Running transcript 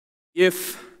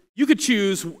If you could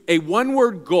choose a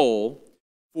one-word goal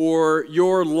for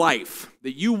your life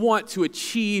that you want to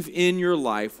achieve in your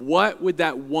life, what would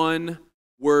that one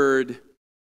word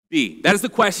be? That is the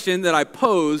question that I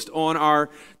posed on our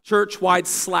church-wide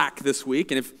Slack this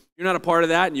week. And if you're not a part of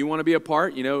that and you want to be a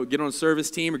part, get on a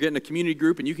service team or get in a community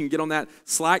group and you can get on that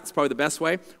Slack. It's probably the best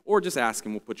way. Or just ask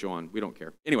and we'll put you on. We don't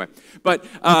care. Anyway, but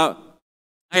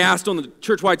I asked on the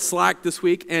church-wide Slack this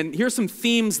week, and here's some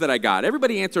themes that I got.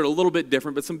 Everybody answered a little bit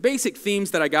different, but some basic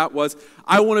themes that I got was,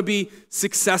 I want to be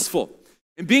successful.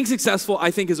 And being successful, I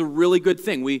think, is a really good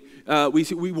thing. We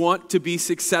want to be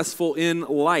successful in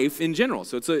life in general,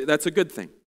 so that's a good thing.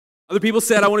 Other people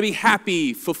said, I want to be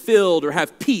happy, fulfilled, or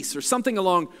have peace, or something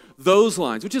along those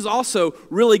lines, which is also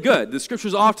really good. The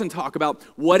scriptures often talk about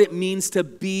what it means to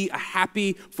be a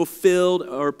happy, fulfilled,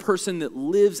 or a person that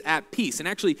lives at peace. And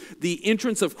actually, the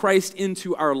entrance of Christ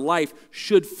into our life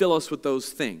should fill us with those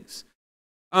things.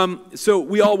 So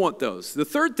we all want those. The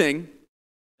third thing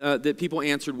that people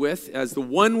answered with as the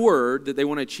one word that they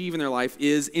want to achieve in their life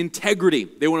is integrity.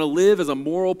 They want to live as a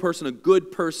moral person, a good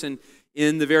person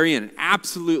in the very end.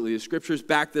 Absolutely, the scriptures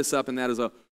back this up, and that is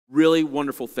a really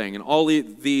wonderful thing. And all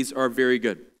these are very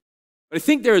good. But I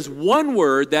think there is one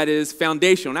word that is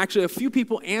foundational. And actually, a few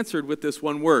people answered with this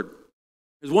one word.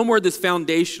 There's one word that's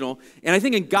foundational, and I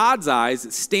think in God's eyes,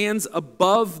 it stands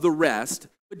above the rest,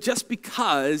 but just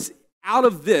because out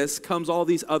of this comes all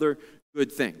these other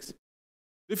good things.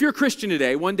 If you're a Christian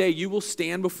today, one day you will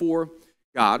stand before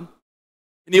God,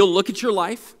 and He'll look at your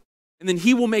life, and then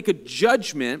He will make a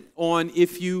judgment on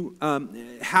if you,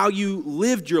 how you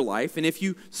lived your life and if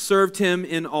you served Him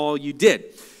in all you did.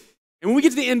 And when we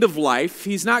get to the end of life,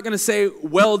 He's not going to say,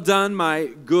 well done, my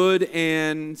good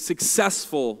and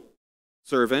successful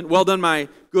servant. Well done, my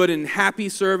good and happy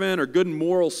servant, or good and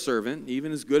moral servant,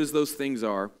 even as good as those things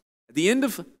are. At the end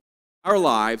of our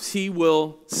lives, He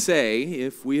will say,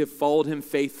 if we have followed Him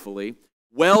faithfully,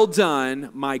 well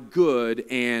done, my good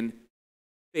and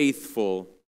faithful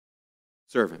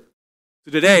servant.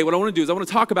 So today, what I want to do is I want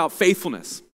to talk about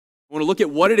faithfulness. I want to look at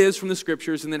what it is from the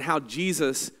scriptures and then how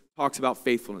Jesus talks about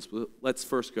faithfulness. But let's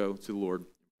first go to the Lord.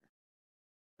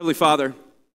 Heavenly Father,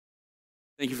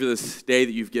 thank you for this day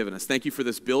that you've given us. Thank you for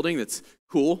this building that's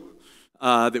cool,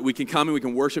 that we can come and we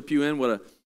can worship you in. What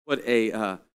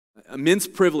a immense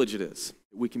privilege it is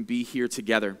that we can be here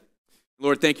together.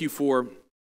 Lord, thank you for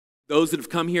those that have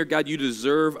come here. God, you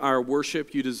deserve our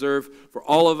worship. You deserve for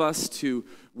all of us to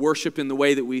worship in the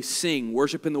way that we sing,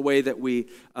 worship in the way that we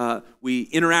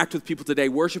interact with people today,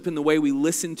 worship in the way we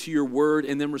listen to your word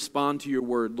and then respond to your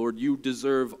word. Lord, you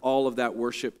deserve all of that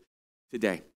worship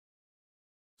today.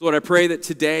 Lord, I pray that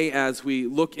today as we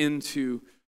look into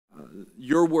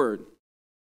your word,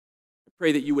 I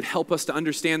pray that you would help us to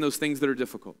understand those things that are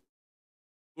difficult.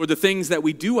 Lord, the things that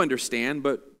we do understand,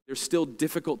 but they're still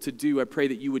difficult to do, I pray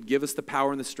that you would give us the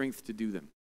power and the strength to do them.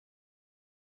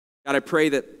 God, I pray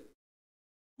that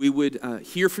we would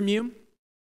hear from you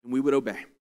and we would obey.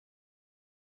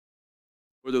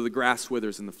 Whether the grass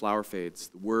withers and the flower fades,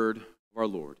 the word of our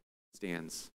Lord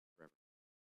stands forever.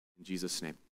 In Jesus'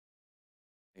 name,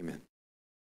 amen.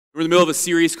 We're in the middle of a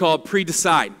series called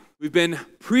Pre-Decide. We've been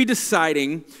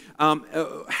pre-deciding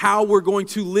how we're going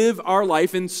to live our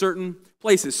life in certain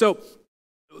places. So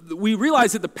we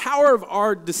realize that the power of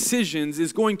our decisions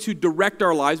is going to direct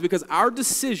our lives because our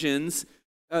decisions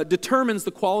determines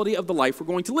the quality of the life we're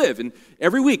going to live. And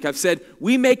every week I've said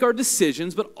we make our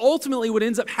decisions, but ultimately what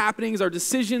ends up happening is our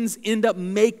decisions end up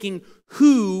making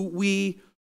who we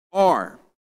are.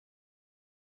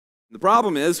 The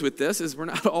problem is with this is we're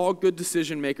not all good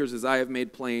decision makers, as I have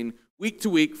made plain week to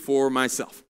week for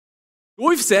myself. What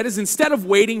we've said is instead of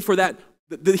waiting for that,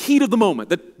 the heat of the moment,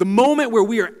 the moment where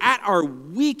we are at our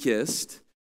weakest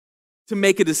to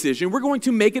make a decision, we're going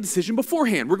to make a decision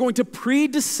beforehand. We're going to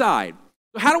pre-decide.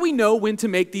 So how do we know when to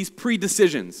make these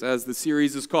pre-decisions, as the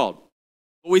series is called?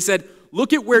 Well, we said,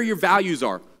 look at where your values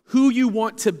are, who you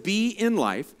want to be in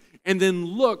life, and then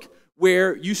look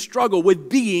where you struggle with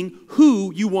being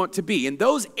who you want to be. And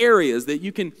those areas that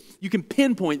you can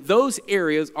pinpoint, those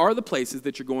areas are the places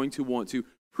that you're going to want to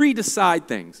pre-decide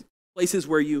things, places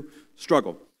where you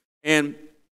struggle. And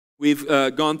we've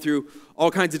gone through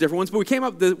all kinds of different ones, but we came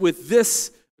up with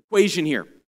this equation here.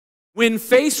 When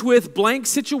faced with blank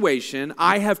situation,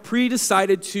 I have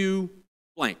pre-decided to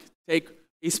blank, take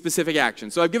a specific action.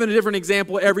 So I've given a different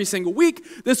example every single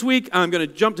week. This week, I'm going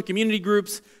to jump to community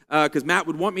groups because Matt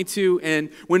would want me to. And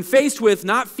when faced with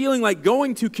not feeling like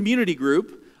going to community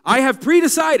group, I have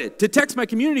pre-decided to text my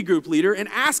community group leader and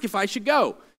ask if I should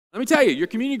go. Let me tell you, your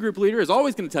community group leader is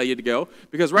always going to tell you to go,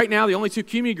 because right now the only two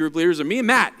community group leaders are me and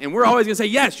Matt, and we're always going to say,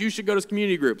 yes, you should go to this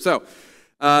community group. So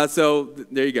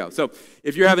there you go. So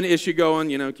if you're having an issue going,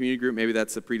 community group, maybe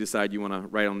that's a pre-decide you want to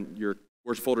write on your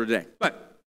worship folder today.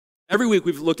 But every week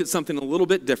we've looked at something a little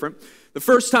bit different. The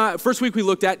first week we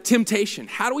looked at temptation.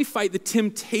 How do we fight the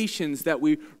temptations that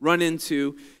we run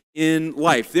into in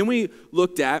life? Then we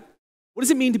looked at, what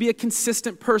does it mean to be a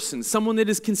consistent person? Someone that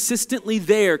is consistently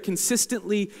there,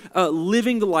 consistently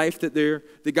living the life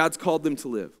that God's called them to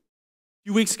live. A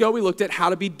few weeks ago, we looked at how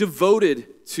to be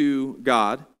devoted to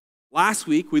God. Last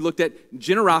week, we looked at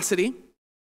generosity.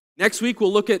 Next week,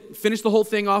 we'll finish the whole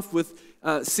thing off with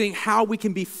seeing how we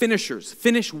can be finishers,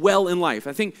 finish well in life.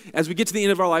 I think as we get to the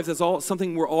end of our lives, that's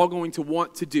something we're all going to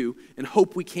want to do and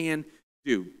hope we can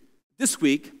do. This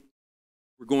week,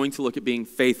 we're going to look at being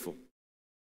faithful.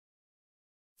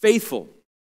 Faithful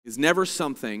is never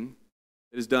something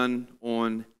that is done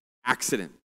on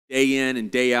accident, day in and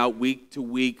day out, week to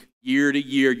week, year to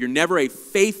year. You're never a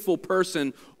faithful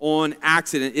person on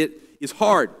accident. It is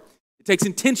hard. It takes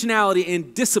intentionality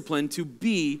and discipline to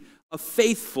be a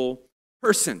faithful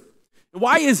person. And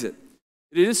why is it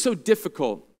that it is so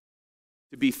difficult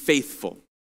to be faithful?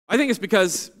 I think it's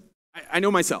because I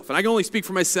know myself, and I can only speak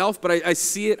for myself, but I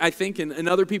see it, I think, in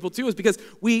other people too, is because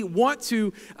we want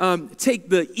to take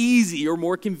the easy or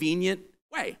more convenient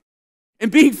way. And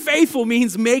being faithful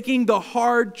means making the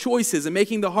hard choices and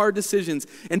making the hard decisions.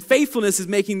 And faithfulness is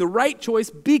making the right choice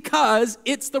because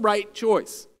it's the right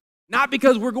choice, not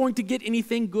because we're going to get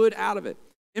anything good out of it.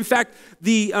 In fact,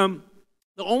 the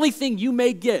only thing you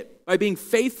may get by being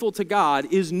faithful to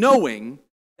God is knowing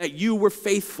that you were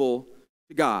faithful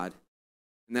to God.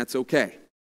 And that's okay.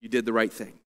 You did the right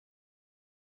thing.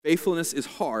 Faithfulness is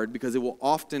hard because it will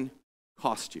often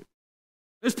cost you.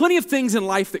 There's plenty of things in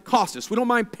life that cost us. We don't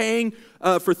mind paying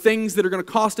for things that are going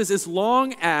to cost us as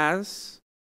long as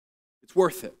it's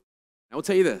worth it. I will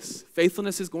tell you this,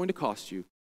 faithfulness is going to cost you,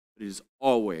 but it is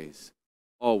always,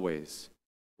 always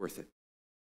worth it.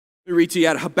 Let me read to you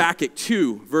out of Habakkuk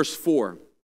 2, verse 4,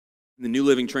 in the New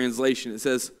Living Translation. It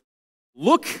says,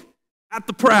 look at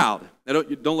the proud. Now,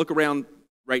 don't look around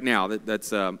right now.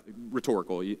 That's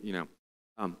rhetorical, you know.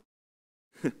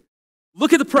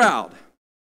 Look at the proud.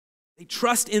 They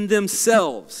trust in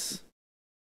themselves,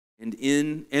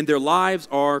 and their lives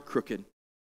are crooked.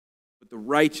 But the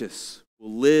righteous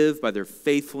will live by their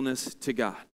faithfulness to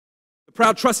God. The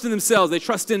proud trust in themselves. They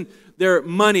trust in their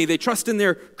money. They trust in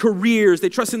their careers. They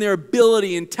trust in their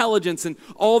ability, intelligence, and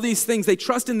all these things. They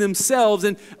trust in themselves.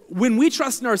 And when we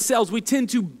trust in ourselves, we tend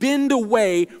to bend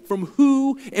away from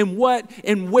who and what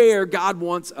and where God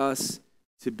wants us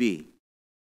to be.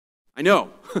 I know.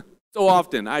 So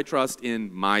often I trust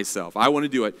in myself. I want to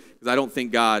do it because I don't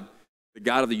think God, the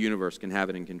God of the universe, can have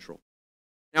it in control.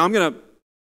 Now I'm going to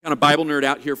kind of Bible nerd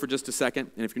out here for just a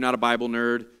second. And if you're not a Bible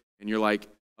nerd and you're like,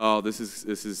 oh, this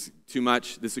is too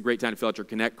much, this is a great time to fill out your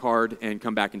Connect card and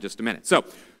come back in just a minute. So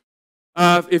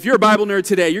if you're a Bible nerd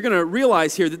today, you're going to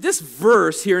realize here that this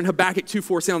verse here in Habakkuk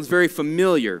 2:4 sounds very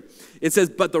familiar. It says,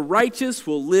 but the righteous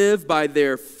will live by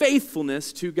their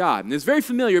faithfulness to God. And it's very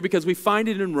familiar because we find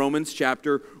it in Romans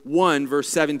chapter 1, verse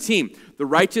 17. The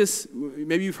righteous,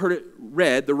 maybe you've heard it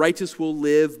read, the righteous will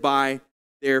live by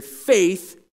their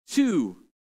faith to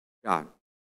God,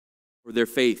 or their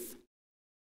faith.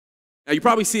 Now, you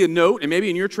probably see a note, and maybe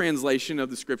in your translation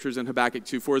of the scriptures in Habakkuk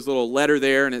 2:4 is a little letter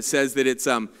there, and it says that it's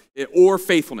or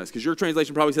faithfulness, because your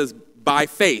translation probably says by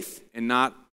faith and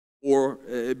not or,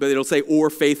 but it'll say or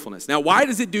faithfulness. Now, why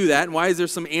does it do that, and why is there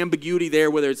some ambiguity there,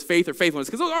 whether it's faith or faithfulness?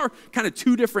 Because those are kind of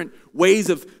two different ways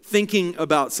of thinking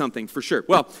about something, for sure.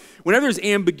 Well, whenever there's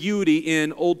ambiguity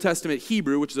in Old Testament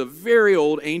Hebrew, which is a very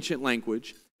old ancient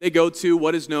language, they go to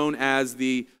what is known as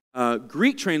the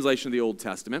Greek translation of the Old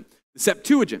Testament, the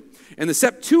Septuagint. And the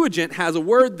Septuagint has a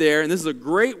word there, and this is a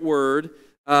great word,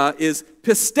 is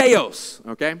pisteos,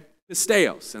 okay?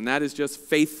 Pisteos, and that is just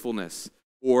faithfulness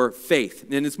or faith.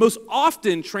 And it's most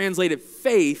often translated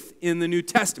faith in the New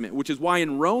Testament, which is why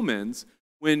in Romans,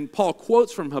 when Paul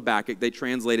quotes from Habakkuk, they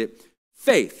translate it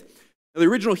faith. Now, the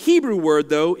original Hebrew word,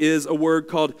 though, is a word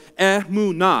called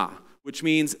emunah, which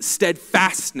means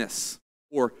steadfastness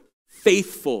or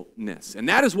faithfulness. And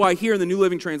that is why here in the New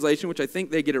Living Translation, which I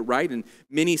think they get it right, and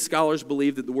many scholars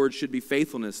believe that the word should be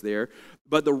faithfulness there,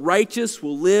 but the righteous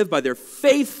will live by their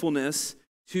faithfulness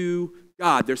to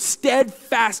God, their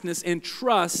steadfastness and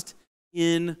trust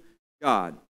in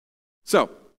God.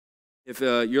 So, if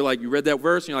you're like, you read that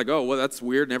verse and you're like, oh, well, that's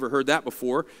weird, never heard that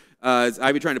before. Is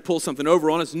Ivy trying to pull something over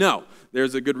on us? No.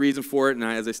 There's a good reason for it, and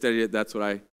as I studied it, that's what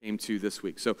I came to this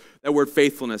week. So that word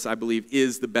faithfulness, I believe,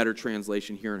 is the better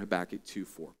translation here in Habakkuk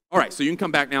 2:4. All right, so you can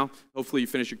come back now. Hopefully you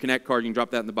finish your Connect card. You can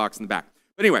drop that in the box in the back.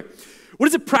 But anyway, what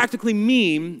does it practically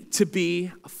mean to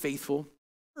be a faithful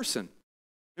person?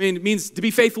 I mean, it means to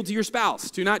be faithful to your spouse,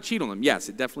 to not cheat on them. Yes,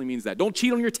 it definitely means that. Don't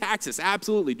cheat on your taxes.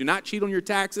 Absolutely. Do not cheat on your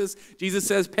taxes. Jesus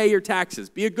says pay your taxes.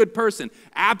 Be a good person.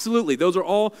 Absolutely. Those are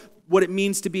all what it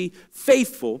means to be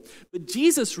faithful. But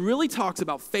Jesus really talks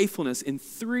about faithfulness in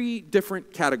 3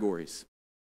 different categories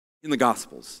in the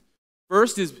Gospels.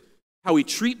 First is how we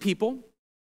treat people,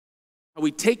 how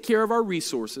we take care of our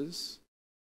resources,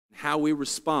 and how we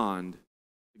respond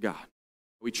to God.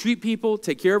 How we treat people,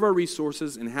 take care of our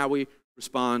resources, and how we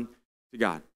respond to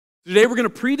God. Today we're going to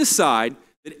pre-decide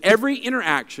that every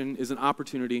interaction is an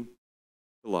opportunity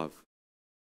to love.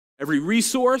 Every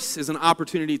resource is an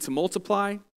opportunity to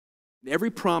multiply, and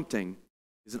every prompting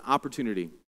is an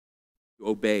opportunity to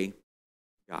obey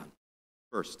God.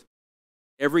 First,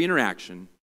 every interaction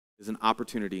is an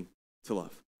opportunity to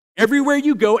love. Everywhere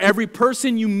you go, every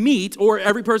person you meet, or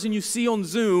every person you see on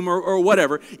Zoom or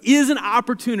whatever, is an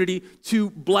opportunity to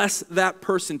bless that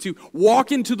person, to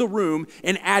walk into the room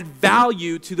and add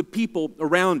value to the people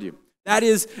around you. That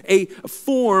is a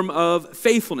form of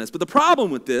faithfulness. But the problem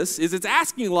with this is it's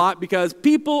asking a lot because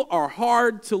people are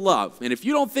hard to love. And if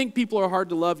you don't think people are hard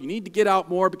to love, you need to get out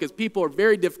more because people are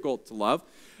very difficult to love.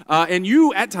 And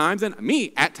you at times, and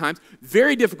me at times,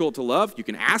 very difficult to love. You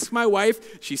can ask my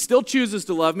wife. She still chooses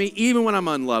to love me even when I'm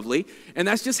unlovely. And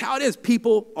that's just how it is.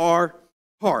 People are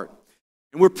hard.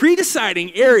 And we're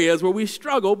pre-deciding areas where we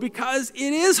struggle because it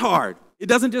is hard. It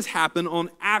doesn't just happen on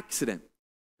accident.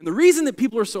 And the reason that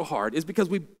people are so hard is because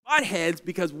we butt heads,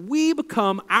 because we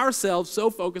become ourselves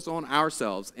so focused on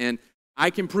ourselves. And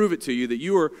I can prove it to you that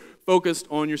you are focused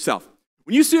on yourself.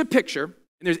 When you see a picture,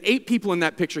 and there's 8 people in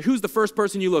that picture, who's the first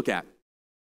person you look at?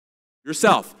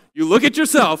 Yourself. You look at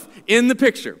yourself in the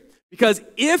picture. Because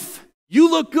if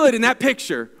you look good in that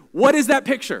picture, what is that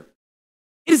picture?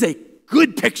 It is a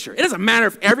good picture. It doesn't matter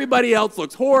if everybody else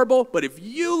looks horrible, but if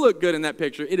you look good in that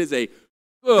picture, it is a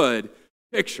good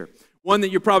picture. One that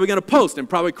you're probably going to post and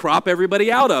probably crop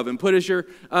everybody out of and put as your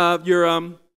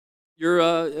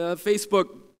Facebook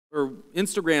or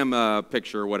Instagram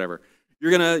picture or whatever. You're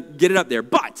going to get it up there.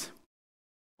 But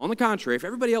on the contrary, if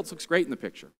everybody else looks great in the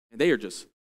picture and they are just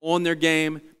on their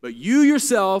game, but you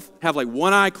yourself have like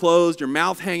one eye closed, your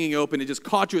mouth hanging open, it just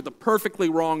caught you at the perfectly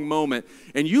wrong moment,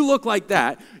 and you look like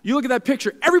that, you look at that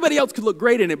picture, everybody else could look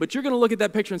great in it, but you're going to look at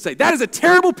that picture and say, that is a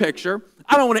terrible picture.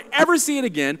 I don't want to ever see it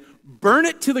again. Burn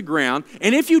it to the ground,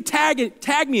 and if you tag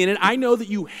me in it, I know that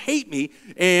you hate me,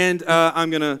 and I'm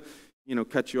going to,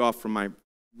 cut you off from my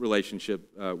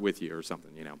relationship with you or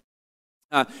something,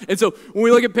 And so when we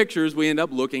look at pictures, we end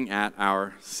up looking at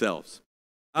ourselves.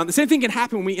 The same thing can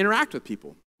happen when we interact with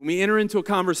people, when we enter into a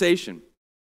conversation. Have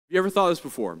you ever thought this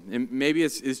before? And maybe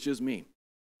it's just me.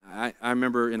 I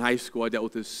remember in high school, I dealt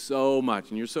with this so much,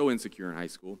 and you're so insecure in high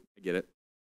school. I get it.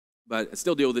 But I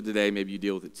still deal with it today. Maybe you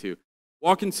deal with it too.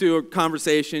 Walk into a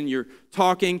conversation, you're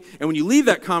talking, and when you leave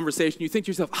that conversation, you think to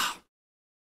yourself,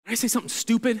 did I say something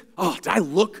stupid? Did I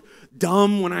look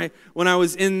dumb when I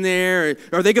was in there?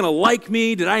 Are they going to like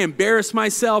me? Did I embarrass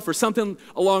myself or something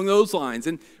along those lines?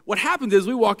 And what happens is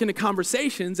we walk into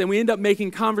conversations and we end up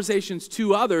making conversations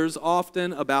to others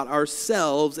often about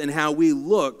ourselves and how we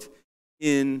looked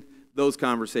in those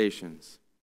conversations.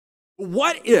 But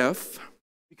what if,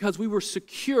 because we were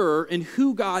secure in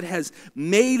who God has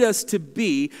made us to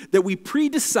be, that we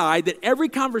pre-decide that every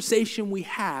conversation we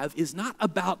have is not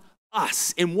about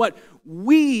us and what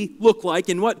we look like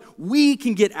and what we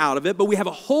can get out of it, but we have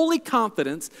a holy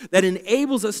confidence that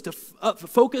enables us to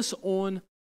focus on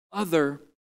other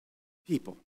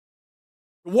people.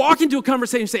 Walk into a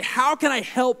conversation and say, how can I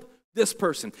help this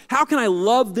person? How can I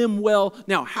love them well?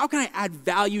 Now, how can I add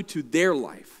value to their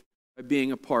life by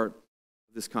being a part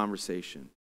of this conversation?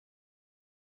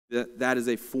 That is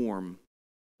a form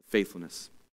of faithfulness.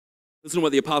 Listen to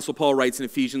what the Apostle Paul writes in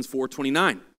Ephesians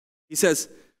 4:29. He says,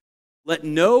 let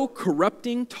no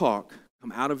corrupting talk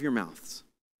come out of your mouths,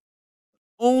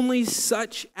 only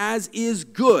such as is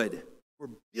good for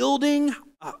building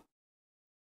up,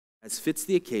 as fits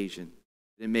the occasion,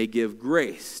 that it may give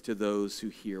grace to those who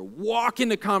hear. Walk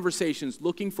into conversations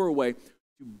looking for a way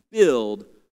to build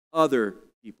other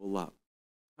people up.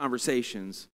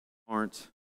 Conversations aren't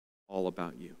all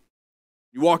about you.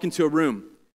 You walk into a room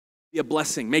be a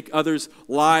blessing, make others'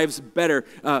 lives better,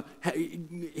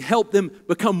 help them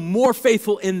become more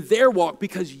faithful in their walk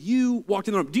because you walked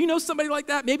in the room. Do you know somebody like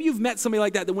that? Maybe you've met somebody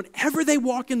like that, that whenever they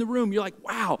walk in the room, you're like,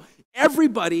 wow,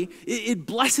 everybody, it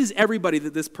blesses everybody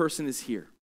that this person is here.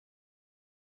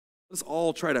 Let's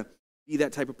all try to be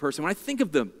that type of person. When I think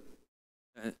of the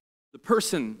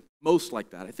person most like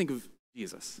that, I think of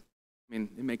Jesus. I mean,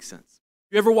 it makes sense.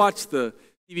 You ever watch the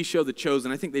TV show The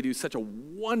Chosen? I think they do such a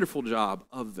wonderful job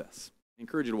of this. I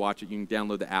encourage you to watch it. You can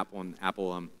download the app on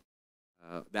Apple,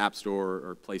 the App Store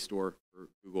or Play Store or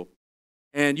Google.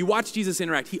 And you watch Jesus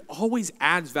interact. He always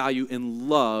adds value and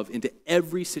love into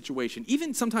every situation.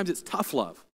 Even sometimes it's tough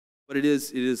love, but it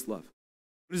is love.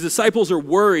 When his disciples are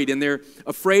worried and they're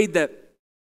afraid that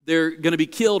they're going to be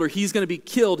killed or he's going to be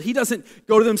killed, he doesn't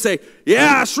go to them and say,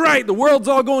 yeah, that's right, the world's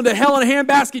all going to hell in a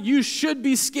handbasket. You should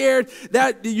be scared.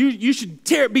 That you should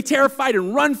be terrified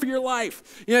and run for your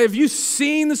life. You know, have you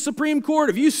seen the Supreme Court?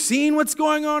 Have you seen what's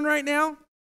going on right now?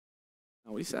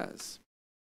 No, what he says.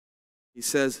 He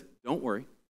says, don't worry.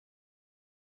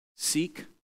 Seek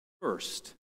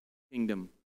first the kingdom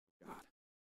of God.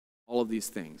 All of these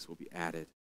things will be added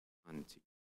unto you.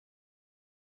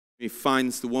 He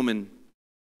finds the woman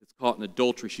that's caught in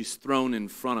adultery. She's thrown in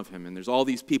front of him, and there's all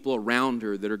these people around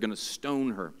her that are going to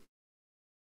stone her.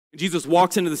 And Jesus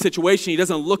walks into the situation. He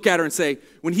doesn't look at her and say,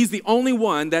 when he's the only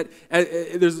one that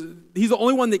he's the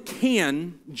only one that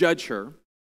can judge her.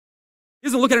 He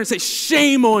doesn't look at her and say,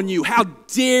 shame on you. How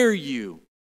dare you?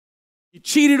 You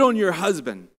cheated on your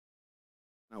husband.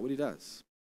 Not what he does.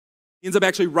 He ends up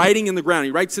actually writing in the ground.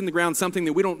 He writes in the ground something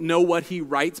that we don't know what he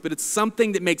writes, but it's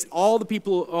something that makes all the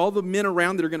people, all the men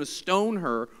around that are going to stone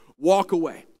her, walk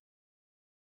away.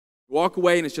 Walk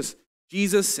away, and it's just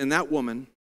Jesus and that woman.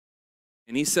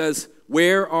 And he says,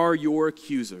 where are your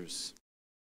accusers?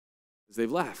 Because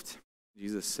they've left.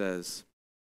 Jesus says,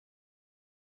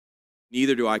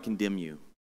 neither do I condemn you.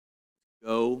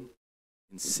 Go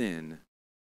and sin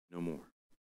no more.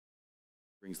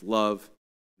 Brings love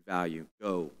and value.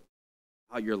 Go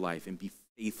out your life and be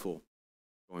faithful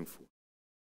going forward.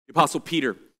 The Apostle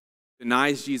Peter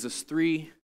denies Jesus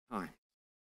 3 times.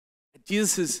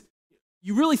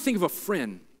 You really think of a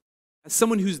friend as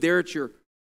someone who's there at your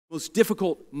most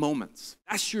difficult moments.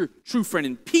 That's your true friend.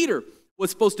 And Peter was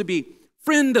supposed to be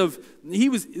friend of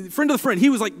the friend. He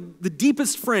was like the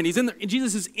deepest friend. He's in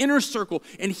Jesus' inner circle.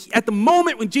 And at the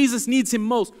moment when Jesus needs him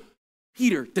most,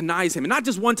 Peter denies him. And not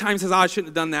just one time says, I shouldn't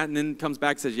have done that, and then comes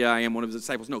back and says, yeah, I am one of his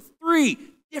disciples. No, 3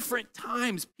 different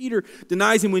times Peter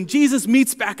denies him when Jesus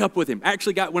meets back up with him.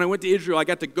 When I went to Israel, I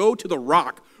got to go to the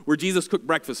rock where Jesus cooked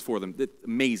breakfast for them. It's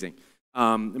amazing.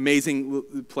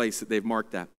 Amazing place that they've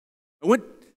marked that. I went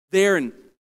there, and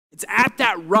it's at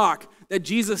that rock that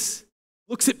Jesus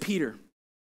looks at Peter.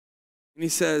 And he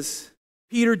says,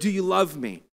 Peter, do you love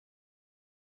me?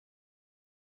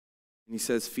 And he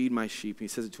says, feed my sheep. And he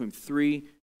says it to him 3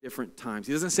 different times.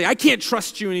 He doesn't say, I can't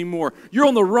trust you anymore. You're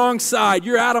on the wrong side.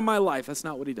 You're out of my life. That's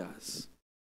not what he does.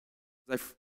 I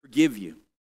forgive you.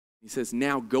 He says,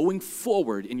 now going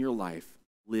forward in your life,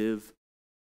 live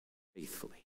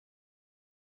faithfully.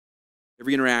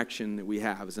 Every interaction that we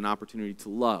have is an opportunity to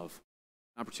love,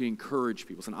 an opportunity to encourage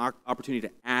people. It's an opportunity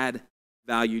to add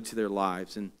value to their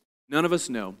lives. And none of us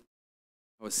know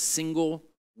how a single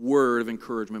word of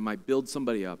encouragement might build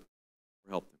somebody up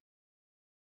or help them.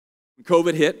 When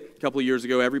COVID hit a couple of years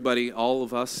ago, everybody, all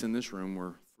of us in this room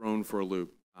were thrown for a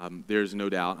loop. There's no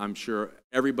doubt. I'm sure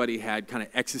everybody had kind of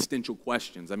existential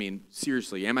questions. I mean,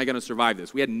 seriously, am I going to survive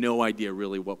this? We had no idea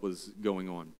really what was going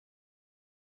on.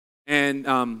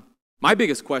 And my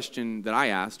biggest question that I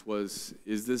asked was,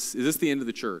 is this the end of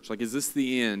the church? Like, is this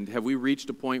the end? Have we reached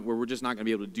a point where we're just not going to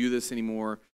be able to do this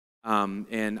anymore?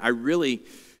 And I really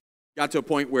got to a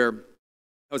point where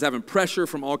I was having pressure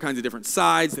from all kinds of different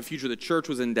sides. The future of the church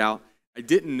was in doubt. I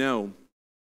didn't know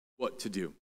what to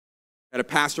do. I had a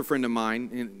pastor friend of mine,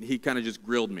 and he kind of just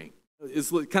grilled me. It's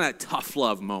kind of a tough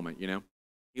love moment, you know.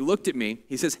 He looked at me.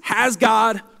 He says, has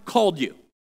God called you?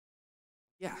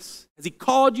 Yes. Has he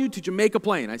called you to Jamaica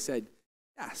Plain? I said,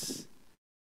 yes. He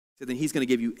said, then he's going to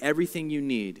give you everything you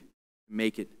need to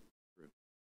make it through.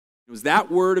 It was that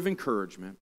word of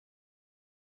encouragement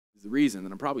is the reason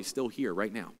that I'm probably still here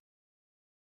right now.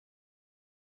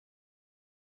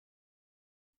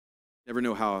 Never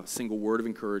know how a single word of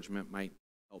encouragement might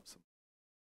help someone.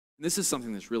 And this is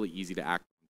something that's really easy to act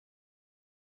on.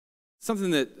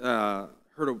 Something that I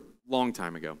heard a long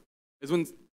time ago is when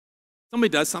somebody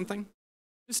does something,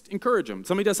 just encourage them.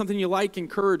 Somebody does something you like,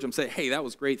 encourage them. Say, hey, that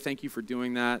was great. Thank you for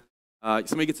doing that.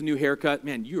 Somebody gets a new haircut.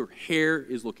 Man, your hair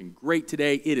is looking great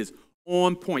today. It is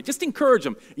on point. Just encourage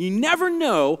them. You never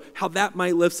know how that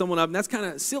might lift someone up, and that's kind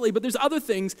of silly, but there's other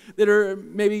things that are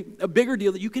maybe a bigger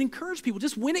deal that you can encourage people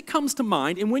just when it comes to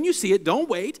mind, and when you see it, don't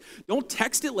wait, don't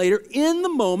text it later. In the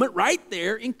moment, right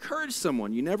there, encourage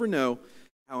someone. You never know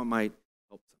how it might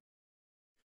help them.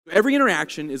 So every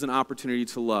interaction is an opportunity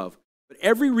to love, but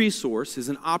every resource is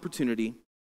an opportunity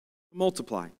to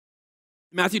multiply. In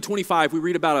Matthew 25, we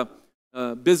read about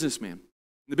a businessman.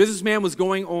 The businessman was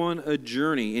going on a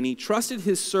journey, and he trusted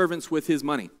his servants with his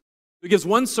money. He gives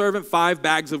one servant 5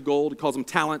 bags of gold. He calls them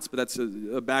talents, but that's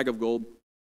a bag of gold, a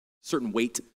certain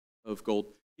weight of gold.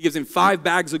 He gives him 5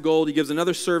 bags of gold. He gives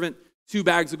another servant 2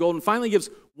 bags of gold, and finally gives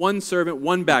one servant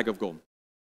 1 bag of gold.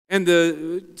 And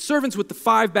the servants with the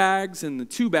 5 bags and the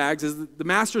 2 bags, as the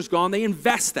master's gone, they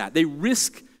invest that. They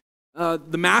risk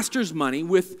the master's money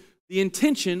with the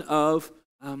intention of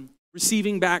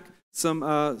receiving back some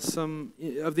of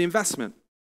the investment,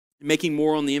 making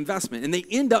more on the investment. And they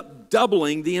end up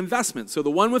doubling the investment. So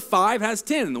the one with 5 has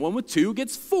 10, and the one with 2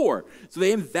 gets 4. So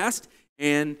they invest,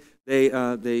 and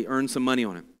they earn some money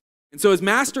on it. And so his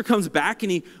master comes back,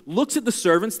 and he looks at the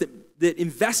servants that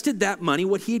invested that money,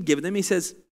 what he had given them. He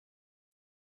says,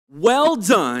 "Well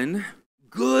done,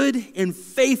 good and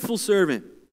faithful servant.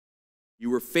 You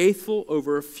were faithful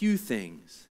over a few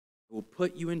things. I will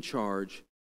put you in charge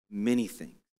of many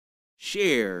things.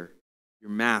 Share your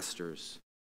master's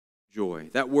joy."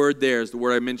 That word there is the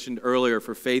word I mentioned earlier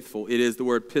for faithful. It is the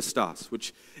word pistos,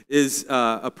 which is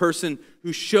a person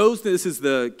who shows, this is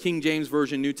the King James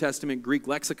Version New Testament Greek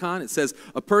lexicon. It says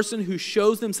a person who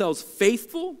shows themselves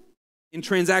faithful in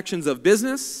transactions of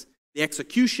business, the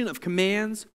execution of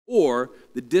commands, or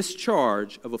the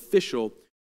discharge of official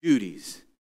duties.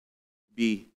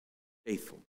 Be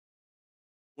faithful.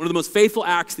 One of the most faithful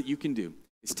acts that you can do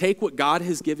is take what God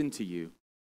has given to you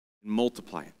and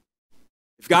multiply it.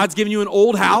 If God's given you an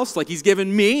old house, like he's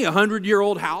given me, a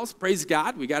 100-year-old house, praise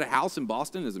God. We got a house in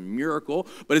Boston. It's a miracle.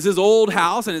 But it's his old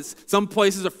house, and some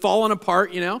places are falling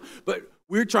apart, But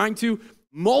we're trying to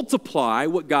multiply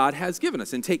what God has given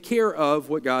us and take care of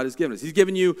what God has given us. He's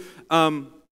given you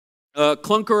a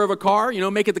clunker of a car,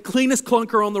 make it the cleanest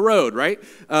clunker on the road, right?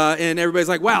 And everybody's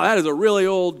like, wow, that is a really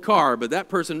old car, but that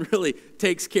person really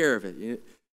takes care of it.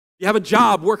 You have a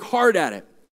job, work hard at it.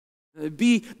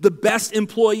 Be the best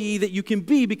employee that you can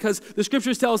be, because the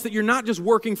scriptures tell us that you're not just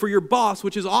working for your boss,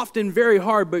 which is often very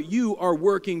hard, but you are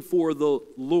working for the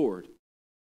Lord.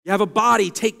 You have a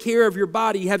body, take care of your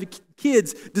body. You have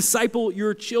kids, disciple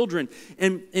your children.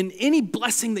 And any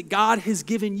blessing that God has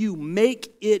given you,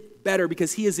 make it better,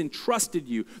 because he has entrusted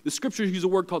you. The scriptures use a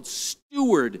word called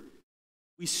steward.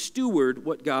 We steward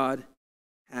what God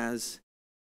has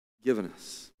given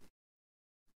us.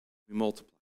 We multiply.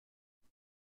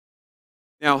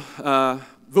 Now,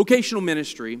 vocational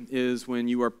ministry is when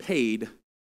you are paid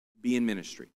to be in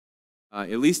ministry.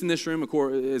 At least in this room,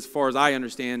 as far as I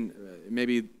understand,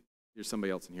 maybe there's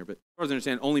somebody else in here, but as far as I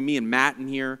understand, only me and Matt in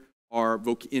here are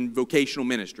in vocational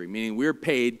ministry, meaning we're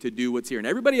paid to do what's here. And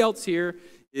everybody else here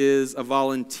is a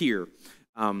volunteer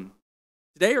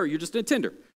today, or you're just an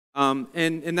attender.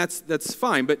 And that's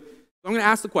fine. But I'm going to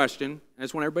ask the question. I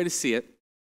just want everybody to see it.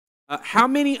 How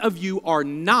many of you are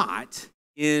not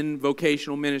in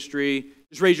vocational ministry?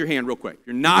 Just raise your hand real quick.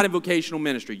 You're not in vocational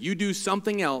ministry. You do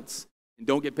something else and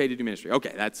don't get paid to do ministry.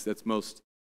 Okay, that's most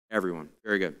everyone.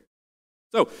 Very good.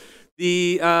 So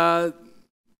the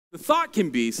thought can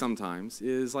be sometimes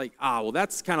is like, well,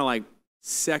 that's kind of like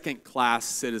second-class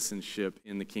citizenship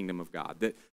in the kingdom of God.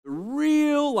 That the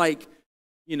real,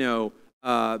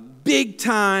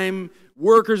 big-time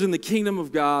workers in the kingdom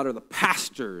of God are the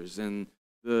pastors and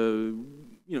the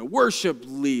worship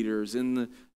leaders and the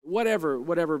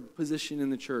whatever position in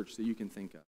the church that you can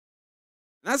think of.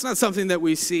 And that's not something that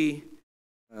we see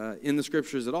in the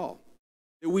scriptures at all.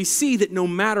 That we see that no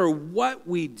matter what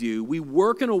we do, we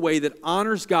work in a way that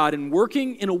honors God, and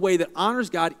working in a way that honors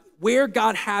God, where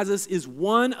God has us, is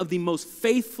one of the most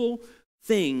faithful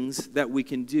things that we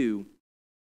can do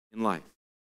in life.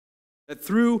 That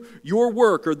through your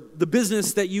work or the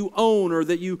business that you own or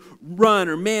that you run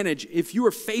or manage, if you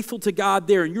are faithful to God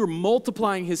there and you're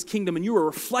multiplying his kingdom and you are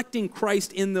reflecting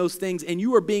Christ in those things and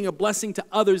you are being a blessing to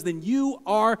others, then you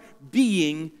are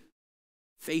being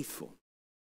faithful.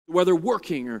 Whether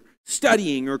working or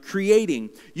studying or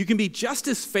creating, you can be just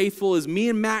as faithful as me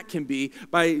and Matt can be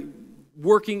by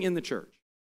working in the church.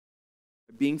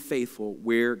 Being faithful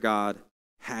where God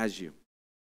has you.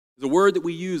 There's a word that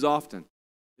we use often.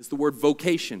 It's the word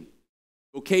vocation.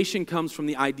 Vocation comes from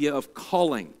the idea of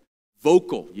calling.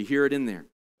 Vocal, you hear it in there.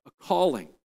 A calling.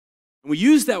 And we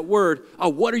use that word,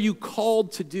 what are you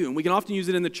called to do? And we can often use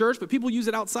it in the church, but people use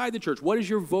it outside the church. What is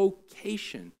your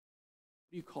vocation?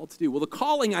 What are you called to do? Well, the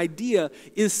calling idea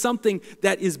is something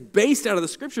that is based out of the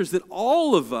scriptures, that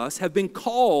all of us have been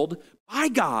called by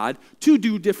God to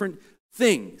do different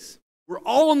things. We're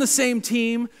all on the same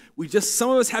team. Some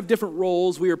of us have different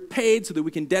roles. We are paid so that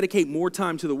we can dedicate more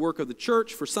time to the work of the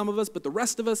church for some of us, but the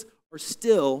rest of us are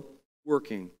still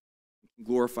working to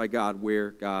glorify God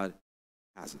where God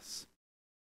has us.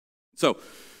 So,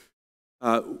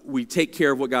 we take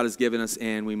care of what God has given us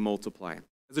and we multiply it.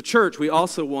 As a church, we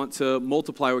also want to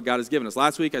multiply what God has given us.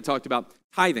 Last week, I talked about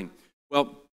tithing.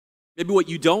 Well, maybe what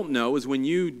you don't know is when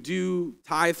you do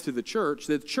tithe to the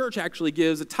church actually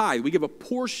gives a tithe. We give a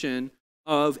portion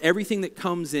of everything that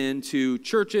comes into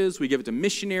churches. We give it to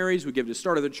missionaries. We give it to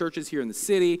start other churches here in the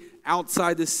city,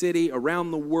 outside the city,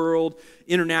 around the world,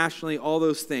 internationally, all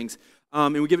those things.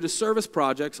 And we give it to service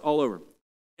projects all over.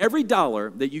 Every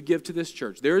dollar that you give to this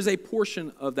church, there is a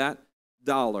portion of that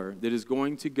dollar that is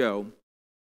going to go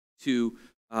to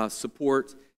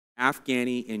support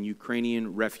Afghani and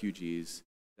Ukrainian refugees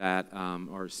that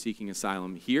are seeking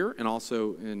asylum here and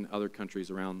also in other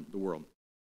countries around the world.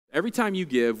 Every time you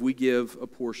give, we give a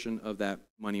portion of that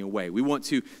money away. We want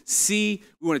to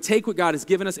take what God has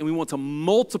given us and we want to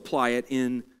multiply it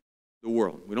in the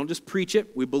world. We don't just preach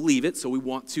it, we believe it, so we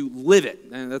want to live it.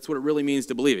 And that's what it really means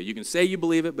to believe it. You can say you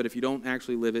believe it, but if you don't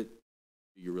actually live it,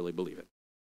 do you really believe it?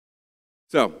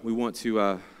 So we want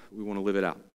to live it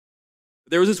out.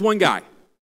 There was this one guy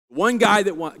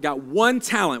that got one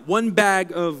talent, one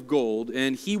bag of gold,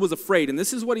 and he was afraid. And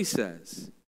this is what he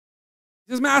says.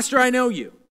 He says, "Master, I know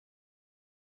you.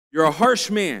 You're a harsh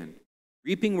man,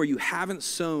 reaping where you haven't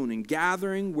sown and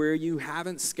gathering where you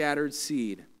haven't scattered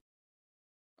seed.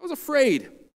 I was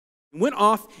afraid and went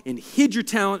off and hid your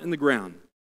talent in the ground.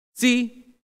 See,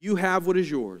 you have what is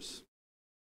yours."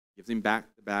 Gives him back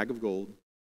the bag of gold.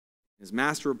 His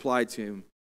master replied to him,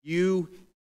 "You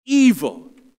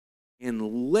evil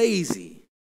and lazy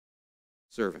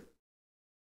servant."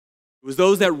 It was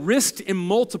those that risked and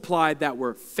multiplied that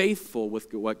were faithful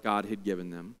with what God had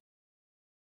given them.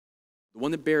 The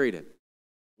one that buried it,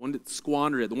 the one that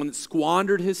squandered it, the one that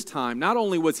squandered his time, not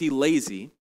only was he lazy,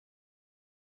 it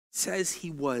says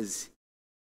he was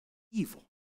evil.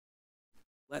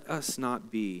 Let us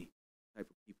not be the type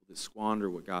of people that squander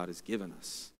what God has given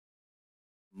us.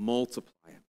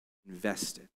 Multiply it,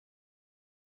 invest it.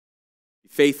 Be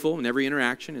faithful in every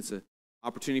interaction. It's an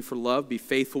opportunity for love. Be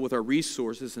faithful with our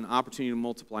resources, an opportunity to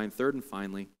multiply. And third and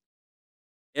finally,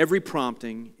 every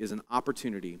prompting is an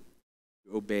opportunity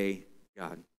to obey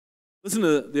God. Listen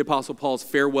to the Apostle Paul's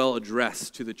farewell address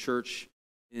to the church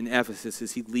in Ephesus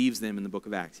as he leaves them in the book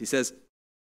of Acts. He says,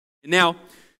 "And now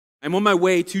I'm on my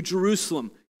way to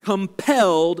Jerusalem,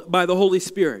 compelled by the Holy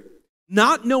Spirit,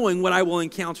 not knowing what I will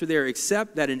encounter there,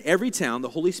 except that in every town the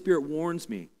Holy Spirit warns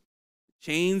me.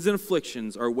 Chains and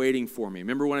afflictions are waiting for me."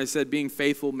 Remember when I said being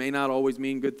faithful may not always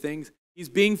mean good things? He's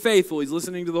being faithful. He's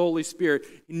listening to the Holy Spirit,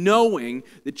 knowing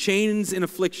the chains and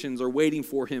afflictions are waiting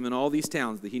for him in all these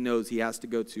towns that he knows he has to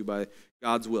go to by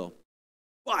God's will.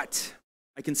 "But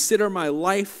I consider my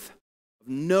life of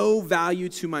no value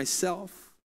to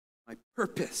myself, my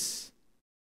purpose,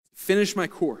 to finish my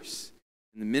course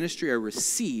in the ministry I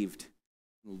received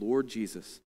from the Lord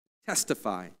Jesus,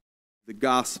 testify the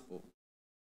gospel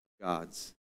of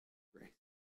God's grace."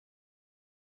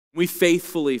 When we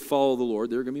faithfully follow the Lord,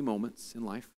 there are going to be moments in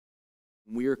life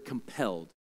when we are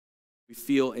compelled. We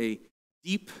feel a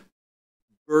deep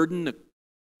burden,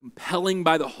 compelling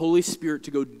by the Holy Spirit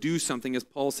to go do something. As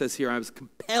Paul says here, I was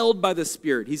compelled by the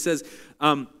Spirit. He says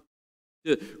to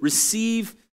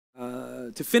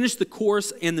finish the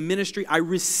course and the ministry I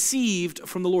received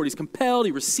from the Lord. He's compelled,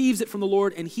 he receives it from the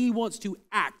Lord, and he wants to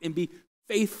act and be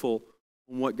faithful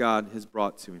on what God has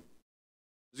brought to him.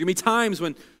 There's going to be times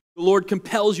when the Lord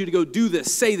compels you to go do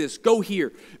this, say this, go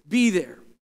here, be there.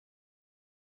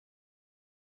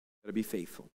 Got to be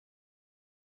faithful.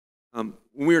 When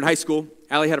we were in high school,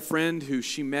 Allie had a friend who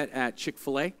she met at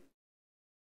Chick-fil-A,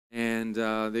 and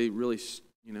they really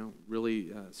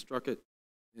struck it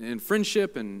in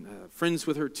friendship and friends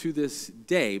with her to this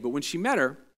day. But when she met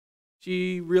her,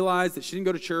 she realized that she didn't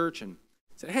go to church and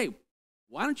said, "Hey,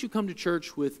 why don't you come to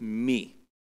church with me?"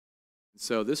 And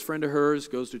so this friend of hers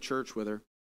goes to church with her,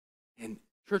 and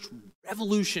church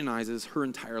revolutionizes her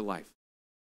entire life.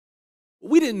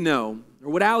 What we didn't know, or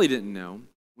what Allie didn't know,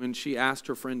 when she asked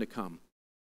her friend to come,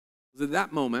 was at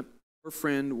that moment, her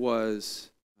friend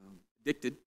was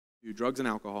addicted to drugs and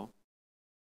alcohol.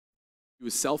 She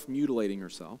was self-mutilating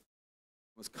herself,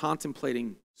 was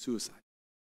contemplating suicide.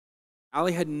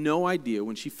 Allie had no idea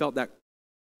when she felt that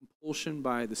compulsion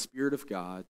by the Spirit of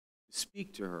God to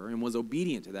speak to her and was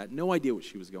obedient to that. No idea what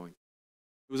she was going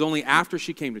through. It was only after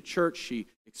she came to church, she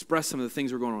expressed some of the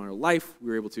things that were going on in her life. We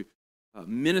were able to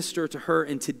minister to her.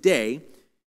 And today,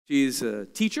 she's a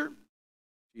teacher,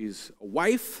 she's a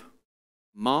wife,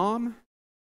 mom,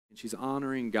 and she's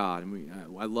honoring God. And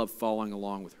I love following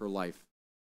along with her life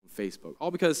on Facebook.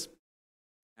 All because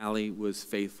Allie was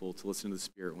faithful to listen to the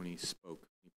Spirit when he spoke.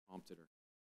 He prompted her.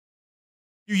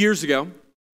 A few years ago,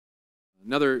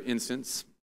 another instance,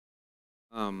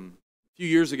 a few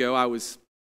years ago, I was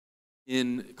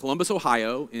in Columbus,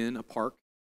 Ohio, in a park,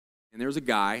 and there was a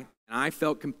guy, and I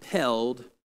felt compelled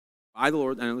by the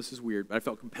Lord. I know this is weird, but I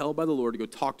felt compelled by the Lord to go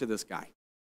talk to this guy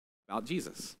about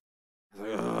Jesus. I was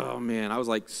like, oh man, I was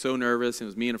like so nervous. It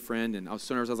was me and a friend, and I was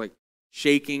so nervous. I was like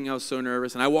shaking. I was so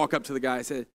nervous, and I walk up to the guy. I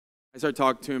started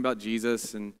talking to him about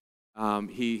Jesus, and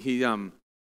he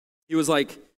was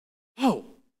like, oh,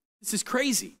 this is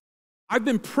crazy. I've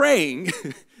been praying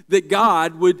that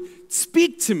God would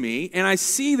speak to me, and I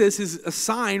see this as a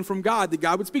sign from God that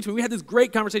God would speak to me. We had this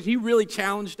great conversation. He really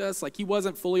challenged us. Like, he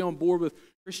wasn't fully on board with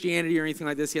Christianity or anything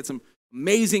like this. He had some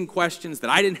amazing questions that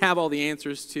I didn't have all the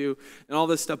answers to and all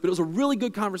this stuff, but it was a really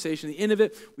good conversation. At the end of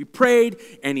it, we prayed,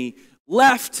 and he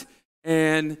left,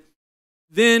 and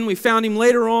then we found him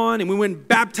later on, and we went and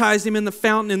baptized him in the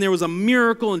fountain, and there was a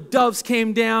miracle, and doves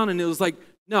came down, and it was like,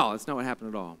 no, that's not what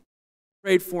happened at all.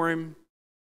 Prayed for him.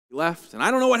 He left, and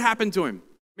I don't know what happened to him.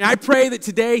 I mean, I pray that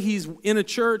today he's in a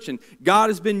church, and God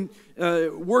has been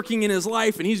working in his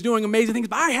life, and he's doing amazing things,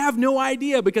 but I have no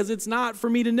idea because it's not for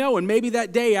me to know. And maybe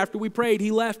that day after we prayed,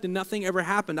 he left, and nothing ever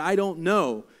happened. I don't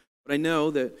know, but I know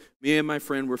that me and my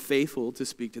friend were faithful to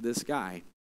speak to this guy.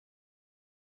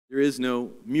 There is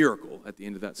no miracle at the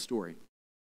end of that story.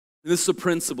 And this is a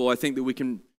principle I think that we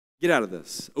can get out of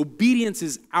this. Obedience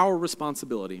is our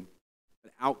responsibility,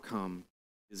 but outcome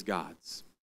is God's.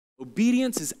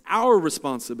 Obedience is our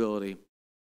responsibility,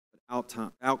 but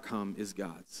outcome is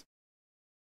God's.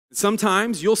 And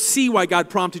sometimes you'll see why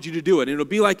God prompted you to do it. And it'll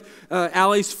be like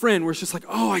Allie's friend, where it's just like,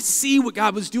 oh, I see what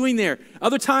God was doing there.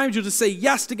 Other times you'll just say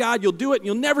yes to God, you'll do it, and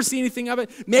you'll never see anything of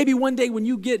it. Maybe one day when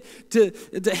you get to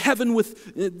heaven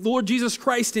with Lord Jesus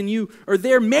Christ and you are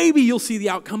there, maybe you'll see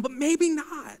the outcome, but maybe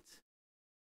not.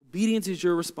 Obedience is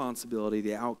your responsibility.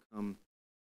 The outcome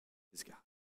is God.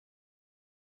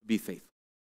 Be faithful.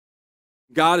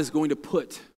 God is going to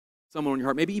put someone on your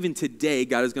heart. Maybe even today,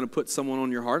 God is going to put someone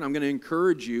on your heart. I'm going to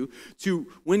encourage you to,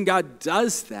 when God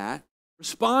does that,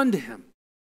 respond to him.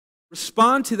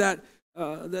 Respond to that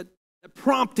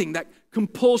prompting, that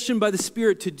compulsion by the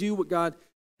Spirit to do what God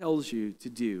tells you to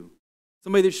do.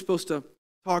 Somebody that you're supposed to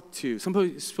talk to,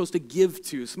 somebody you're supposed to give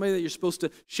to, somebody that you're supposed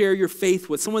to share your faith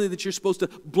with, somebody that you're supposed to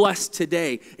bless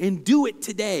today. And do it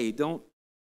today. Don't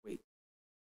wait.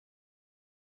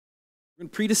 We're going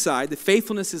to pre-decide that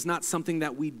faithfulness is not something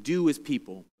that we do as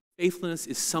people. Faithfulness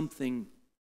is someone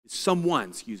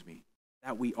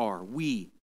that we are. We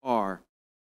are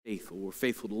faithful. We're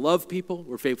faithful to love people.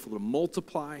 We're faithful to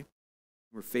multiply.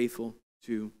 We're faithful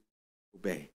to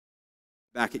obey.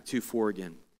 Back at 2:4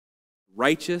 again.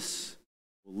 Righteous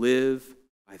will live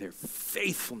by their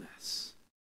faithfulness.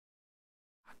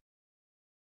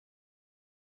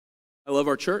 I love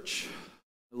our church.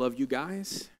 I love you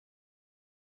guys.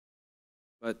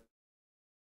 But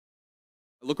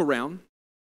I look around.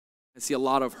 I see a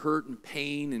lot of hurt and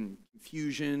pain and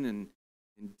confusion and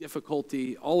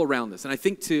difficulty all around us. And I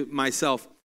think to myself,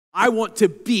 I want to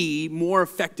be more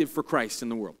effective for Christ in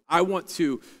the world. I want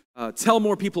to tell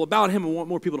more people about him. I want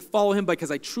more people to follow him because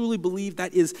I truly believe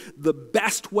that is the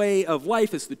best way of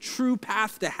life. It's the true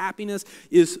path to happiness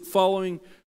is following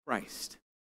Christ.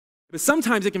 But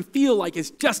sometimes it can feel like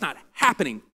it's just not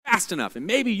happening fast enough. And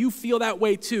maybe you feel that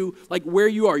way too, like where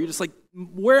you are. You're just like,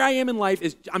 where I am in life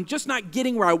is I'm just not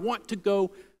getting where I want to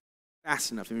go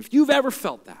fast enough. And if you've ever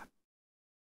felt that,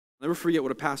 I'll never forget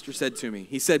what a pastor said to me.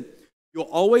 He said, you'll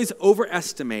always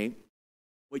overestimate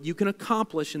what you can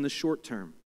accomplish in the short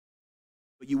term,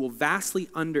 but you will vastly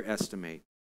underestimate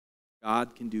what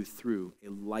God can do through a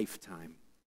lifetime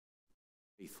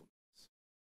of faithfulness.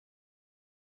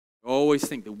 I always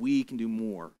think that we can do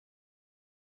more.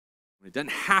 When it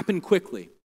doesn't happen quickly,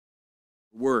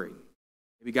 we're worried.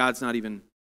 Maybe God's not even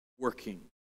working.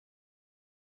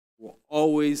 We're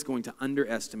always going to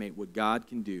underestimate what God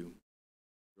can do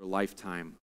through a lifetime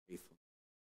of faithfulness.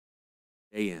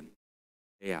 Day in,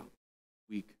 day out,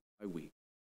 week by week,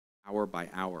 hour by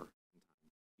hour.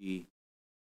 You're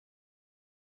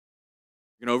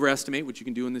going to overestimate what you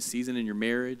can do in this season in your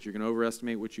marriage. You're going to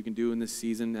overestimate what you can do in this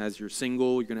season as you're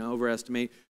single. You're going to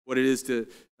overestimate what it is to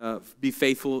be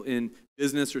faithful in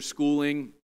business or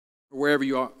schooling. or wherever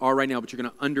you are right now, but you're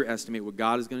going to underestimate what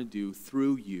God is going to do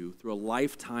through you, through a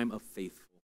lifetime of faithfulness.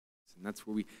 And that's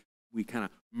where we kind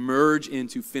of merge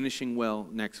into finishing well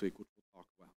next week, which we'll talk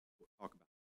about.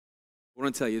 What I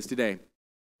want to tell you is today,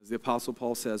 as the Apostle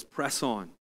Paul says, press on,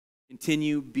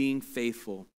 continue being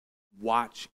faithful,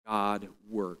 watch God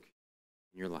work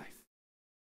in your life.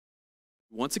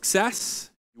 If you want success,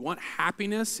 if you want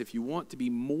happiness, if you want to be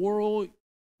moral, you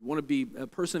want to be a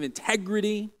person of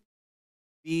integrity,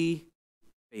 be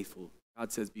faithful.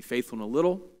 God says, be faithful in a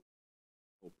little,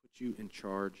 we'll put you in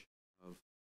charge of.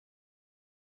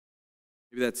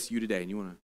 Maybe that's you today, and you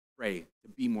want to pray to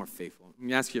be more faithful. I'm going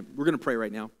to ask you, we're going to pray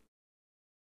right now.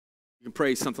 You can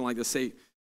pray something like this. Say,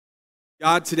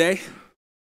 God, today,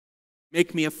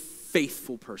 make me a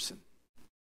faithful person.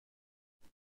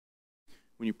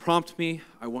 When you prompt me,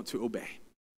 I want to obey.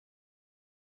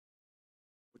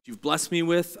 What you've blessed me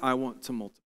with, I want to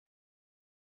multiply.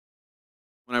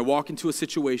 When I walk into a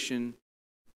situation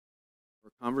or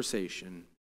a conversation,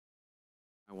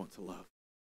 I want to love.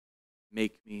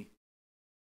 Make me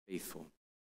faithful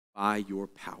by your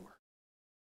power.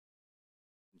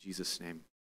 In Jesus' name,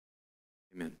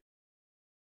 amen.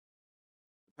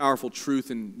 The powerful truth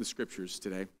in the scriptures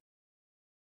today. If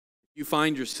you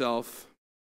find yourself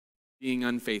being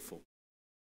unfaithful,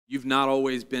 you've not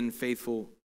always been faithful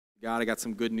to God, I got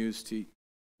some good news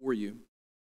for you.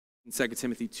 In 2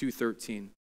 Timothy 2:13,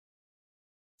 it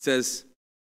says,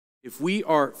 if we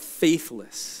are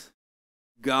faithless,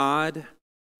 God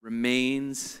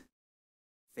remains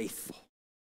faithful.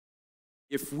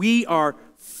 If we are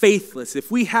faithless,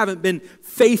 if we haven't been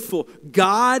faithful,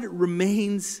 God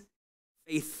remains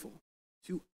faithful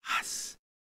to us,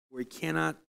 where he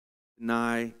cannot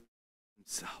deny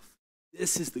himself.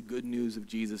 This is the good news of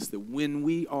Jesus, that when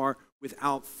we are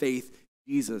without faith,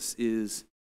 Jesus is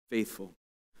faithful.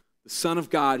 The Son of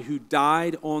God who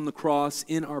died on the cross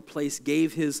in our place,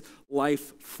 gave his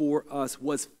life for us,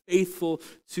 was faithful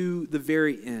to the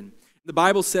very end. The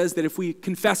Bible says that if we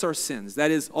confess our sins,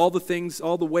 that is all the things,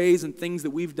 all the ways and things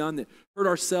that we've done that hurt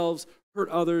ourselves, hurt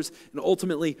others, and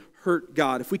ultimately hurt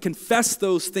God. If we confess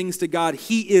those things to God,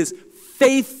 he is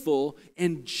faithful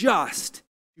and just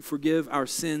to forgive our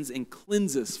sins and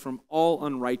cleanse us from all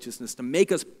unrighteousness, to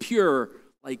make us pure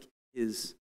like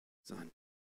his Son.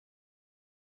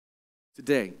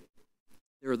 Today,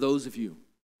 there are those of you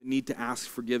that need to ask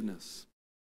forgiveness.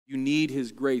 You need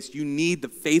his grace. You need the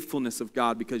faithfulness of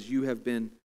God because you have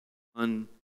been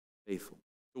unfaithful.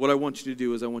 So what I want you to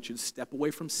do is I want you to step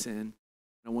away from sin, and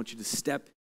I want you to step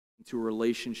into a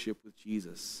relationship with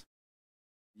Jesus.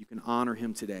 You can honor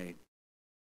him today.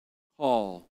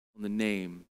 Call on the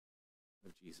name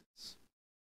of Jesus.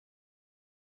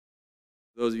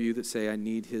 Those of you that say, I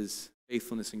need his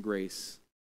faithfulness and grace,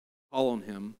 call on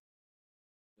him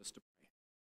just to pray.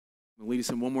 I'm going to lead us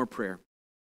in one more prayer.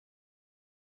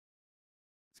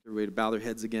 Ask everybody to bow their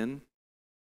heads again.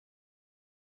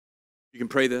 You can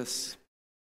pray this.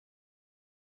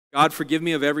 God, forgive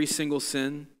me of every single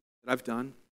sin that I've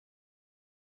done.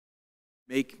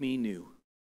 Make me new.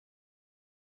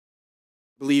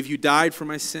 I believe you died for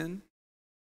my sin,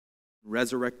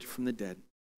 resurrected from the dead.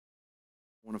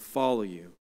 I want to follow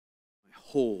you my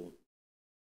whole.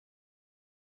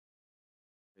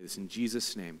 I pray this in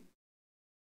Jesus' name.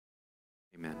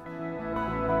 Amen.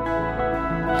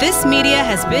 This media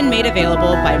has been made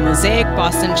available by Mosaic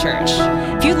Boston Church.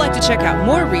 If you'd like to check out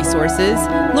more resources,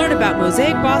 learn about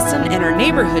Mosaic Boston and our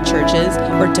neighborhood churches,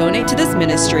 or donate to this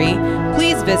ministry,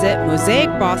 please visit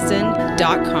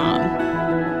mosaicboston.com.